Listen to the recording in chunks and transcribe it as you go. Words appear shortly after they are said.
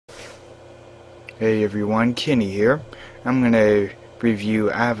Hey everyone, Kenny here. I'm gonna review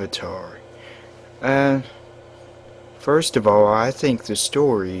Avatar. Uh, First of all, I think the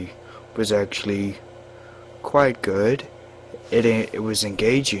story was actually quite good. It was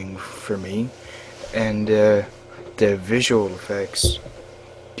engaging for me, and the visual effects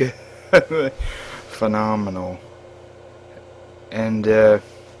phenomenal. And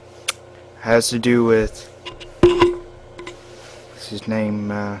has to do with what's his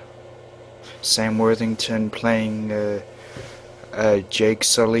name, Sam Worthington playing Jake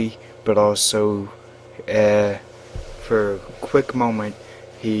Sully, but also for a quick moment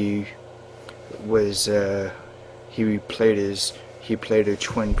he was he played a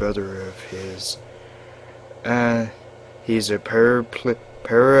twin brother of his. He's a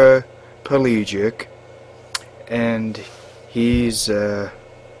paraplegic, and he's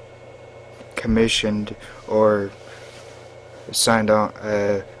commissioned or signed on,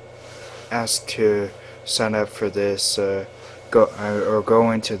 asked to sign up for this,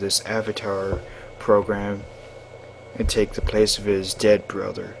 go into this Avatar program and take the place of his dead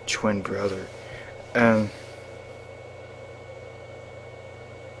brother, twin brother.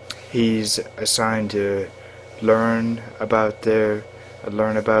 He's assigned to learn about the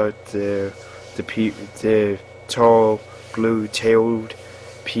tall blue-tailed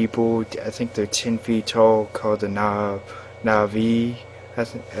people. I think they're 10 feet tall, called the Na'vi. I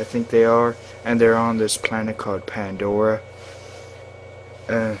think they are, and they're on this planet called Pandora.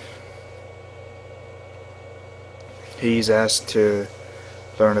 He's asked to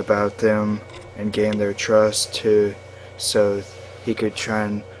learn about them and gain their trust so he could try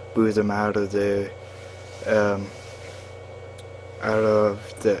and move them out of the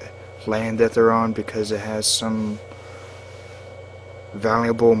land that they're on, because it has some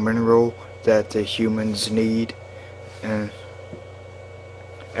valuable mineral that the humans need. And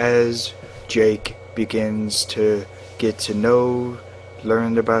as Jake begins to get to know,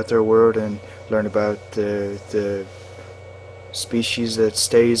 learn about their world, and learn about the species that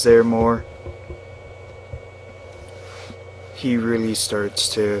stays there more, he really starts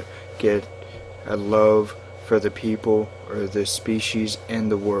to get a love for the people or the species in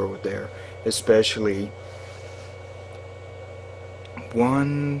the world there, especially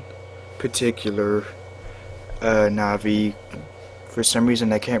one particular Na'vi. For some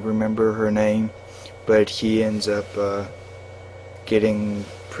reason I can't remember her name, but he ends up getting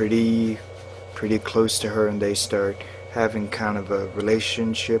pretty close to her, and they start having kind of a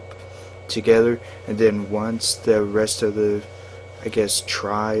relationship together. And then once the rest of the, I guess,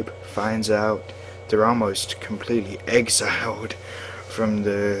 tribe finds out, they're almost completely exiled from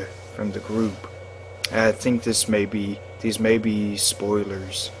the group. I think these may be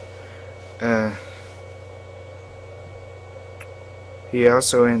spoilers. He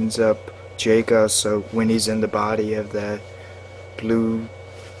also ends up, Jake also, when he's in the body of that blue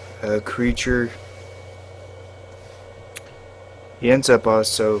creature, he ends up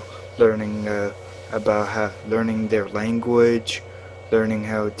also learning learning their language, learning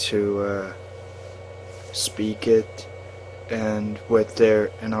how to speak it, and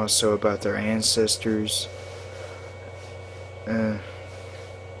also about their ancestors.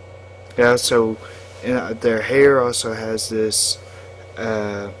 Also, their hair also has this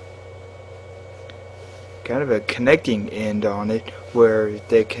kind of a connecting end on it, where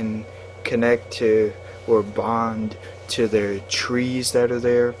they can connect to or bond to their trees that are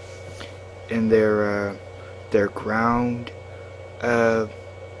there in their ground. To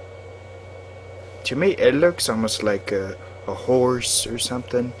me it looks almost like a horse or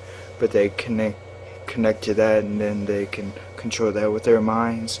something, but they connect to that, and then they can control that with their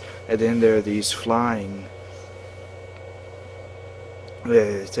minds. And then there are these flying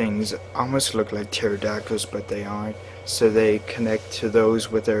things, almost look like pterodactyls, but they aren't, so they connect to those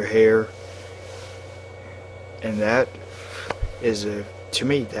with their hair. And that is to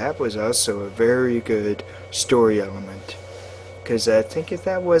me, that was also a very good story element, because I think if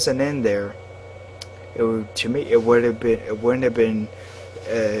that wasn't in there, to me it wouldn't have been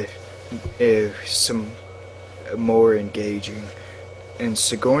some more engaging. And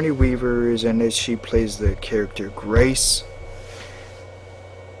Sigourney Weaver is in it. She plays the character Grace.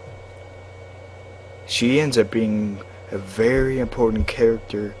 She ends up being a very important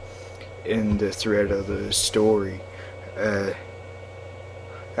character in the thread of the story.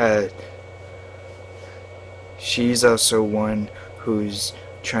 She's also one who's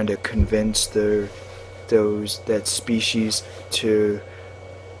trying to convince that species to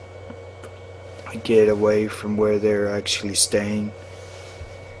get away from where they're actually staying.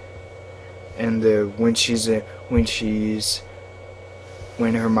 And when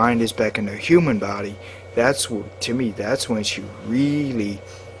when her mind is back in her human body, to me, that's when she really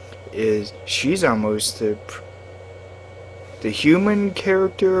is. She's almost the human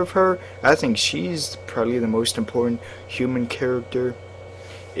character of her. I think she's probably the most important human character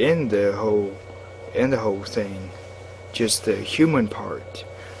in the whole thing. Just the human part.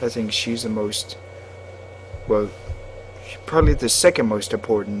 I think she's the most, well, probably the second most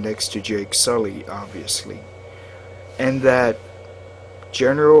important next to Jake Sully, obviously. And that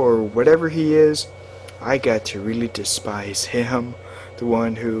general, or whatever he is, I got to really despise him. The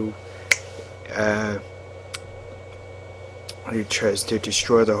one who tries to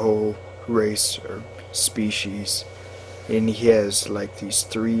destroy the whole race or species. And he has like these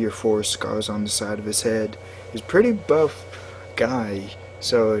 3 or 4 scars on the side of his head. He's a pretty buff guy,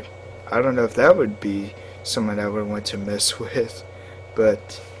 so I don't know if that would be someone I would want to mess with.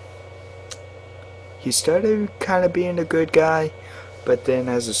 But he started kind of being a good guy, but then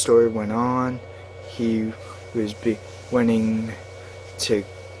as the story went on, he was wanting to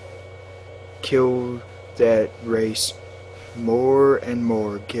kill that race more and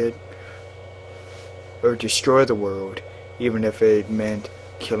more, or destroy the world, even if it meant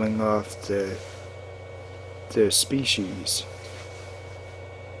killing off the species.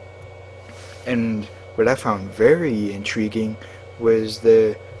 And what I found very intriguing was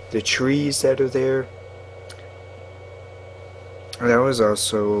the trees that are there. That was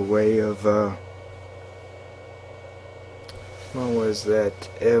also a way of what was that?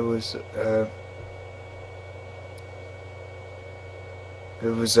 It was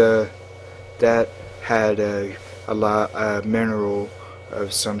that had a mineral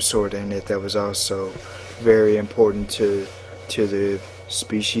of some sort in it that was also very important to the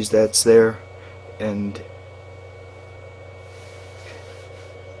species that's there. And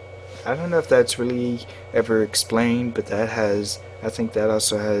I don't know if that's really ever explained, but I think that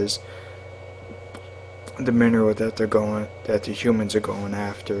also has the mineral that the humans are going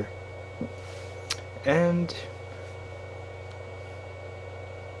after. And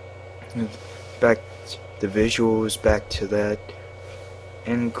back the visuals, back to that,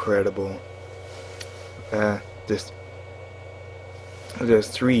 incredible. The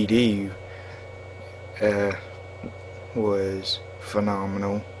 3D was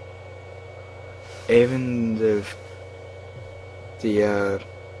phenomenal. Even the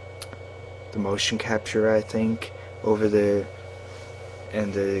motion capture, I think, over the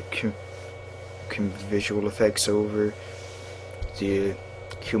visual effects over the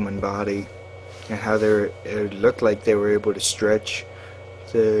human body, and how it looked like they were able to stretch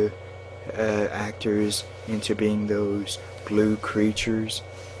the actors into being those blue creatures.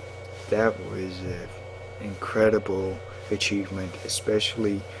 That was an incredible achievement,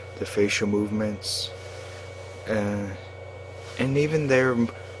 especially the facial movements, and even their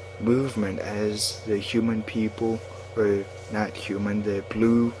movement as the human people, or not human, the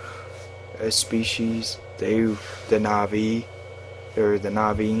blue species, the Na'vi, or the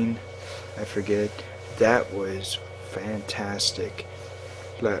Na'veen, I forget. That was fantastic.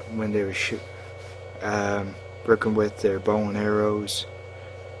 Like when they were working with their bow and arrows,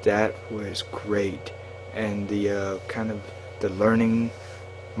 that was great. And the kind of the learning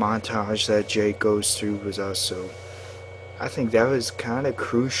montage that Jake goes through was also, I think that was kind of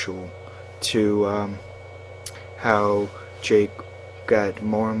crucial to how Jake got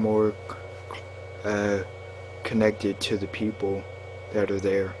more and more connected to the people that are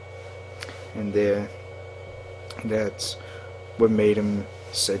there, and that's what made him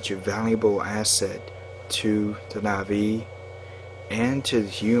such a valuable asset to the Na'vi and to the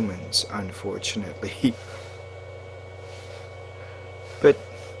humans, unfortunately. But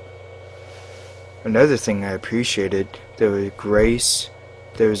another thing I appreciated, there was Grace,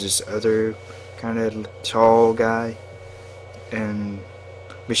 there was this other kind of tall guy, and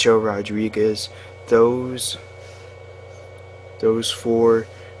Michelle Rodriguez. Those 4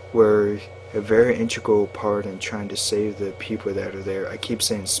 were a very integral part in trying to save the people that are there. I keep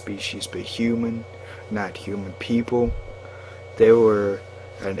saying species, but human, not human people. They were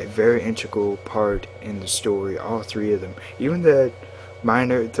a very integral part in the story, all 3 of them. Even the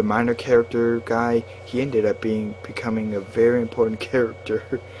minor character guy, he ended up becoming a very important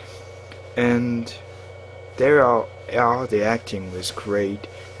character. And all the acting was great,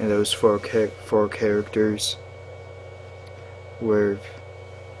 and those 4 characters were,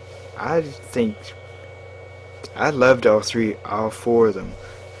 I think, I loved all 4 of them.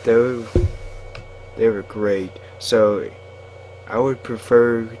 They were great. So I would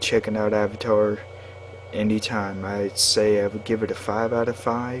prefer checking out Avatar anytime. I'd say I would give it a 5 out of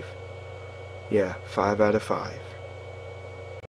 5. Yeah, 5 out of 5.